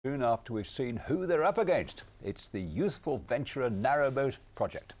Soon after we've seen who they're up against. It's the Youthful Venturer Narrowboat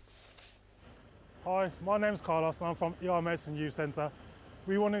project. Hi, my name's Carlos and I'm from ER Mason Youth Centre.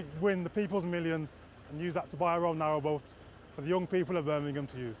 We want to win the people's millions and use that to buy our own narrowboat for the young people of Birmingham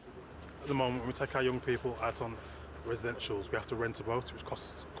to use. At the moment, when we take our young people out on residentials, we have to rent a boat, which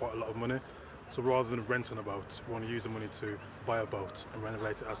costs quite a lot of money. So rather than renting a boat, we want to use the money to buy a boat and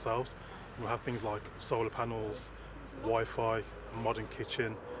renovate it ourselves. We'll have things like solar panels, Wi-Fi, a modern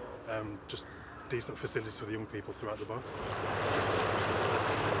kitchen, just decent facilities for the young people throughout the boat.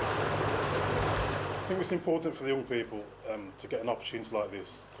 I think it's important for the young people to get an opportunity like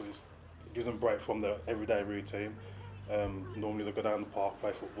this because it gives them a break from their everyday routine. Normally they go down the park,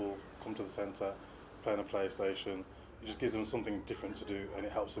 play football, come to the centre, play on a PlayStation. It just gives them something different to do and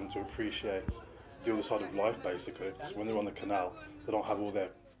it helps them to appreciate the other side of life basically. Because when they're on the canal, they don't have all their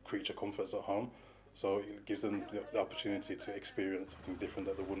creature comforts at home. So it gives them the opportunity to experience something different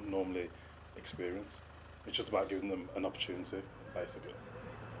that they wouldn't normally experience. It's just about giving them an opportunity, basically.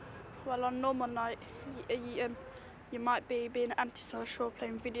 Well, on normal night, you might be being antisocial,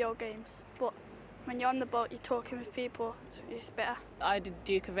 playing video games, but when you're on the boat, you're talking with people, it's better. I did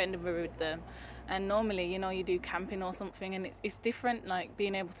Duke of Edinburgh with them, and normally, you do camping or something, and it's different, like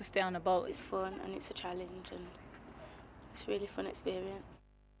being able to stay on a boat. It's fun and it's a challenge, and it's a really fun experience.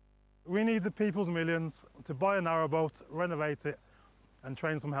 We need the people's millions to buy a narrowboat, renovate it, and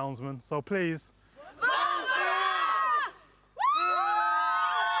train some helmsmen. So please, vote for us!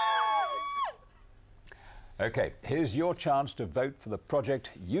 OK, here's your chance to vote for the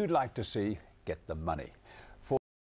project you'd like to see get the money.